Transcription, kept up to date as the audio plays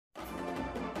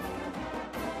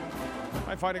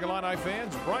Hi, Fighting Illini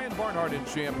fans. Brian Barnhart in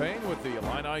Champaign with the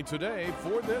Illini Today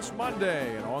for this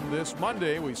Monday. And on this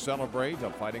Monday, we celebrate a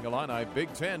Fighting Illini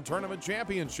Big Ten Tournament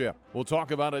Championship. We'll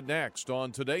talk about it next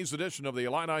on today's edition of the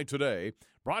Illini Today,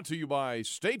 brought to you by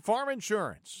State Farm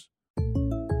Insurance.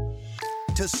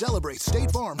 To celebrate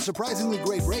State Farm's surprisingly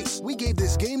great race, we gave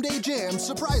this game day jam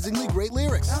surprisingly great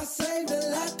lyrics. I saved a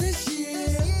lot this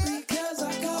year because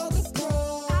I called the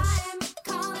pros. I am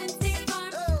calling State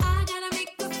Farm. I gotta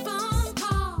make a phone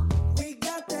call. We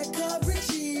got that coverage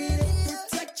here.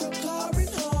 Protect your car and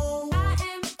home. I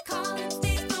am calling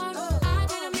State Farm. I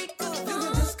gotta make a You phone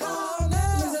can just call. call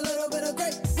now. There's a little bit of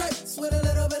great rates with a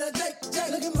little bit of Jake.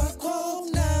 Look at my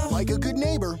quote now. Like a good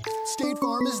neighbor, State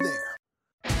Farm is there.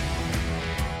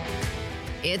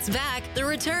 It's back, the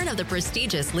return of the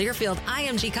prestigious Learfield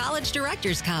IMG College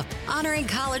Directors Cup, honoring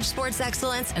college sports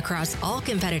excellence across all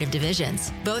competitive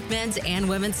divisions, both men's and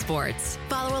women's sports.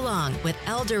 Follow along with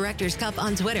L Directors Cup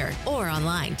on Twitter or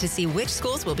online to see which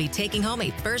schools will be taking home a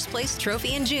first-place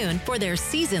trophy in June for their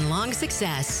season-long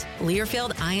success.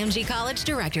 Learfield IMG College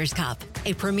Directors Cup,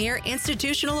 a premier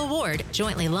institutional award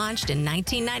jointly launched in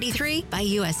 1993 by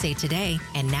USA Today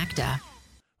and NACDA.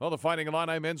 Well, the Fighting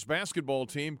Illini men's basketball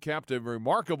team capped a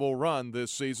remarkable run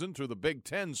this season through the Big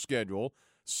Ten schedule.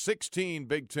 16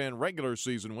 Big Ten regular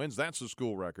season wins. That's the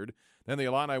school record. Then the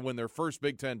Illini win their first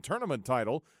Big Ten tournament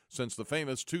title since the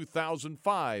famous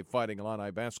 2005 Fighting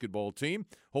Illini basketball team,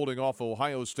 holding off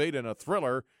Ohio State in a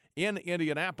thriller in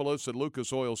Indianapolis at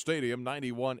Lucas Oil Stadium,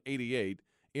 91-88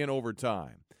 in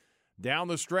overtime. Down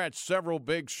the stretch, several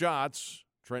big shots.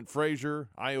 Trent Frazier,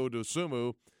 Ayo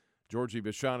Dosunmu, Georgi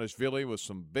Bezhanishvili with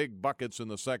some big buckets in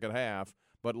the second half.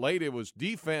 But late it was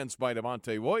defense by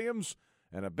Devontae Williams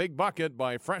and a big bucket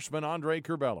by freshman Andre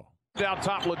Curbelo. Down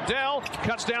top, Liddell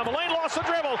cuts down the lane, lost the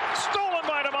dribble, stolen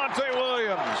by Devontae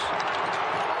Williams.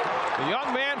 The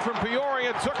young man from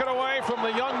Peoria took it away from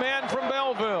the young man from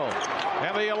Belleville.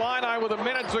 And the Illini, with a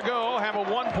minute to go, have a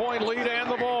 1-point lead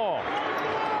and the ball.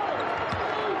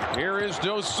 Here is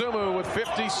Dosunmu with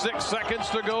 56 seconds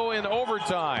to go in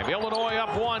overtime. Illinois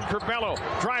up one. Curbelo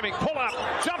driving, pull up,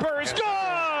 jumper is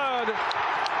good!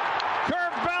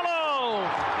 Curbelo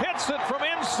hits it from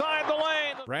inside the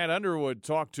lane. Brad Underwood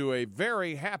talked to a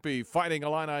very happy Fighting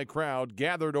Illini crowd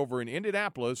gathered over in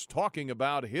Indianapolis talking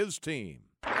about his team.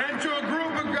 And to a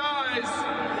group of guys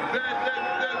that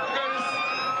is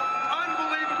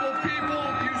unbelievable people.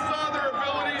 You saw their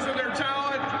abilities and their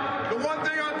talent. The one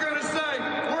thing I'm going to say,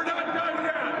 we're not done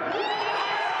yet.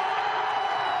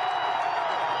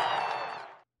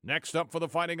 Next up for the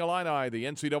Fighting Illini, the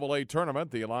NCAA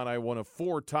tournament. The Illini, one of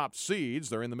 4 top seeds.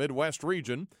 They're in the Midwest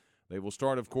region. They will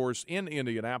start, of course, in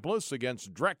Indianapolis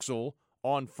against Drexel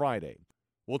on Friday.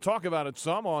 We'll talk about it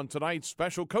some on tonight's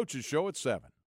special coaches show at 7.